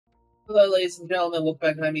Hello, ladies and gentlemen. Welcome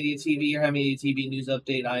back to HIMediaTV, your HIMediaTV news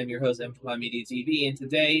update. I am your host, M from HIMediaTV, and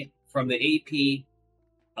today, from the AP,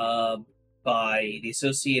 by the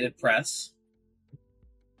Associated Press,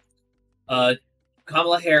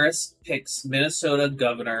 Kamala Harris picks Minnesota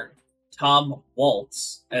Governor Tim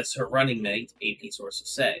Walz as her running mate, AP sources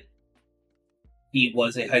say. He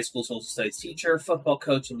was a high school social studies teacher, football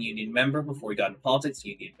coach, and union member before he got into politics.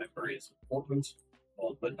 Union member is important,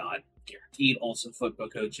 but not guaranteed. Also, football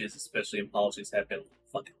coaches, especially in politics, have been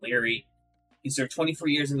fucking leery. He served 24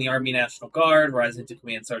 years in the Army National Guard, rising to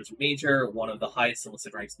Command Sergeant Major, one of the highest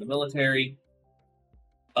enlisted ranks in the military.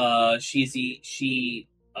 She is the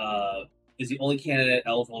only candidate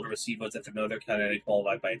eligible to receive votes after no other candidate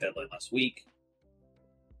qualified by a deadline last week.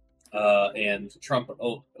 And Trump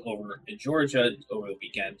over in Georgia over the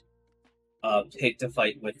weekend picked a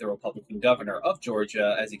fight with the Republican governor of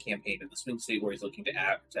Georgia as he campaigned in the swing state where he's looking to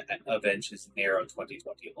avenge his narrow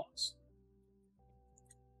 2020 loss.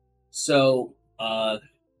 So,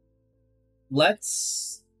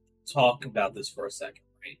 let's talk about this for a second,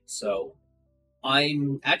 right? So,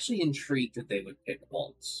 I'm actually intrigued that they would pick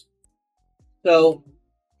Walz. So,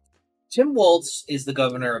 Tim Walz is the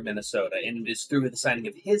governor of Minnesota, and it is through the signing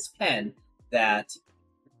of his pen that,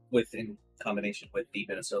 in combination with the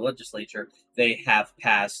Minnesota legislature, they have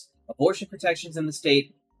passed abortion protections in the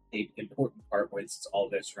state, an important part where since all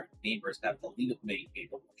their surrounding neighbors have the legal made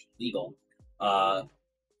abortion legal,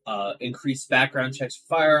 increased background checks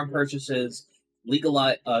for firearm purchases,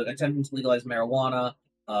 attempting to legalize marijuana,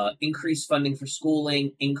 increased funding for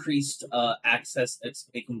schooling, increased access, it's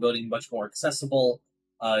making voting much more accessible,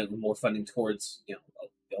 more funding towards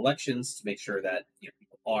elections to make sure that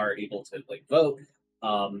people are able to vote.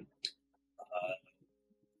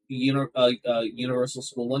 Universal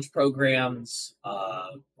school lunch programs,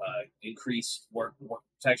 increased work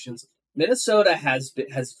protections. Minnesota has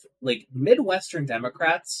Midwestern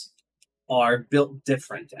Democrats are built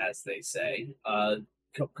different, as they say,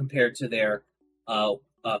 compared to their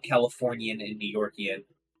Californian and New Yorkian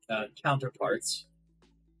counterparts,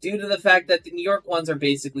 due to the fact that the New York ones are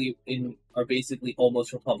basically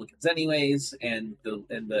almost Republicans anyways, and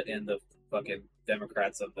the fucking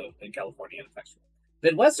Democrats in California effectively.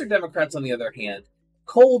 Midwestern Democrats, on the other hand,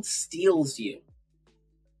 cold steals you,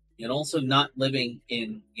 and also not living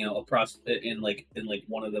in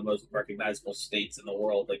one of the most recognizable states in the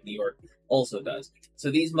world, like New York also does. So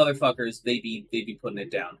these motherfuckers, they be putting it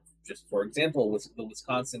down. Just for example, with the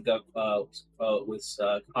Wisconsin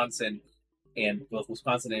and both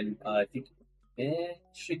Wisconsin and I think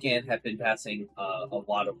Michigan have been passing a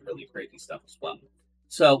lot of really crazy stuff as well.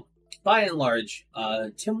 So, by and large,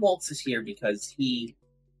 Tim Walz is here because he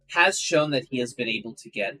has shown that he has been able to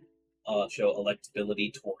show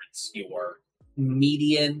electability towards your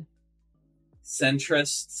median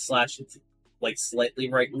centrist / slightly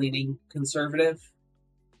right-leaning conservative,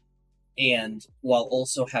 and while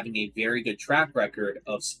also having a very good track record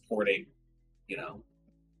of supporting,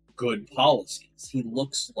 good policies. He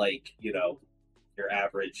looks like, your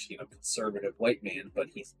average, conservative white man, but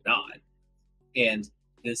he's not. And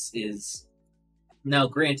this is now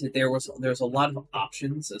granted there's a lot of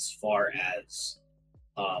options as far as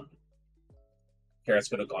Harris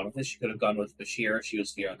could have gone with this. She could have gone with Bashir. She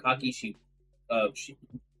was fearing cocky.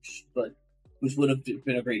 Which would have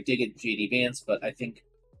been a great dig at JD Vance, but I think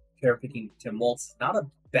picking Tim Walz is not a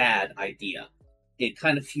bad idea. It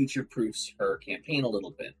kind of future-proofs her campaign a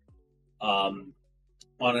little bit. On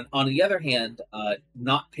the other hand,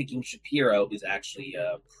 not picking Shapiro is actually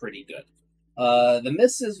pretty good. The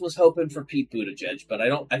missus was hoping for Pete Buttigieg, but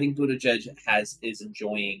I think Buttigieg is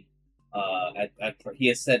enjoying. He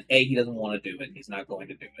has said A, he doesn't want to do it, he's not going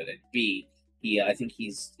to do it, and B, I think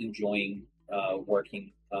he's enjoying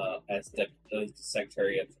working as the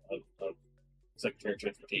Secretary of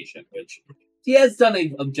Transportation, which he has done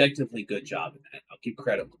an objectively good job in that. I'll give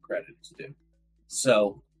credit where credit is due.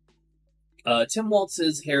 So, Tim Walz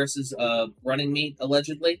is Harris's running mate,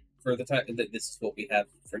 allegedly, for the time that this is what we have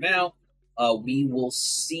for now. We will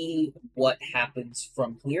see what happens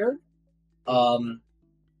from here.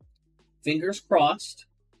 Fingers crossed.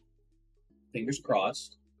 Fingers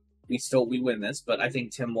crossed. We win this, but I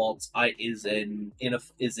think Tim Walz is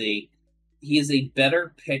a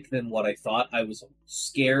better pick than what I thought. I was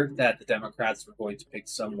scared that the Democrats were going to pick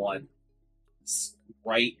someone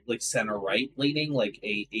right, center right leaning, like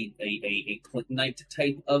a Clintonite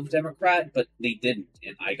type of Democrat, but they didn't,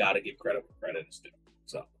 and I gotta give credit where credit is due.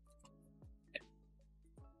 So,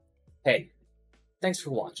 hey, thanks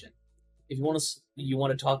for watching. If you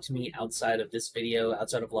want to talk to me outside of this video,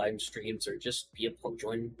 outside of live streams, or just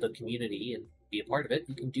join the community and be a part of it,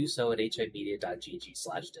 you can do so at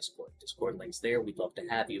himedia.gg/Discord. Discord links there. We'd love to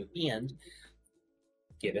have you. And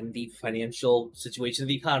given the financial situation of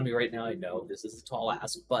the economy right now, I know this is a tall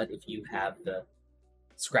ask, but if you have the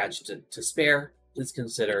scratch to spare, please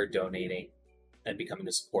consider donating and becoming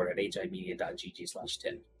a supporter at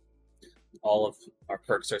himedia.gg/Tim. All of our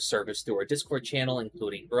perks are serviced through our Discord channel,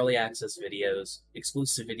 including early access videos,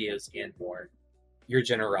 exclusive videos, and more. Your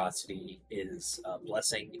generosity is a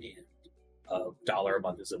blessing, and $1 a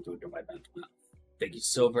month is a boon to my mental health. Thank you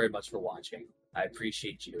so very much for watching. I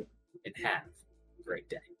appreciate you, and have a great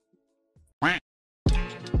day.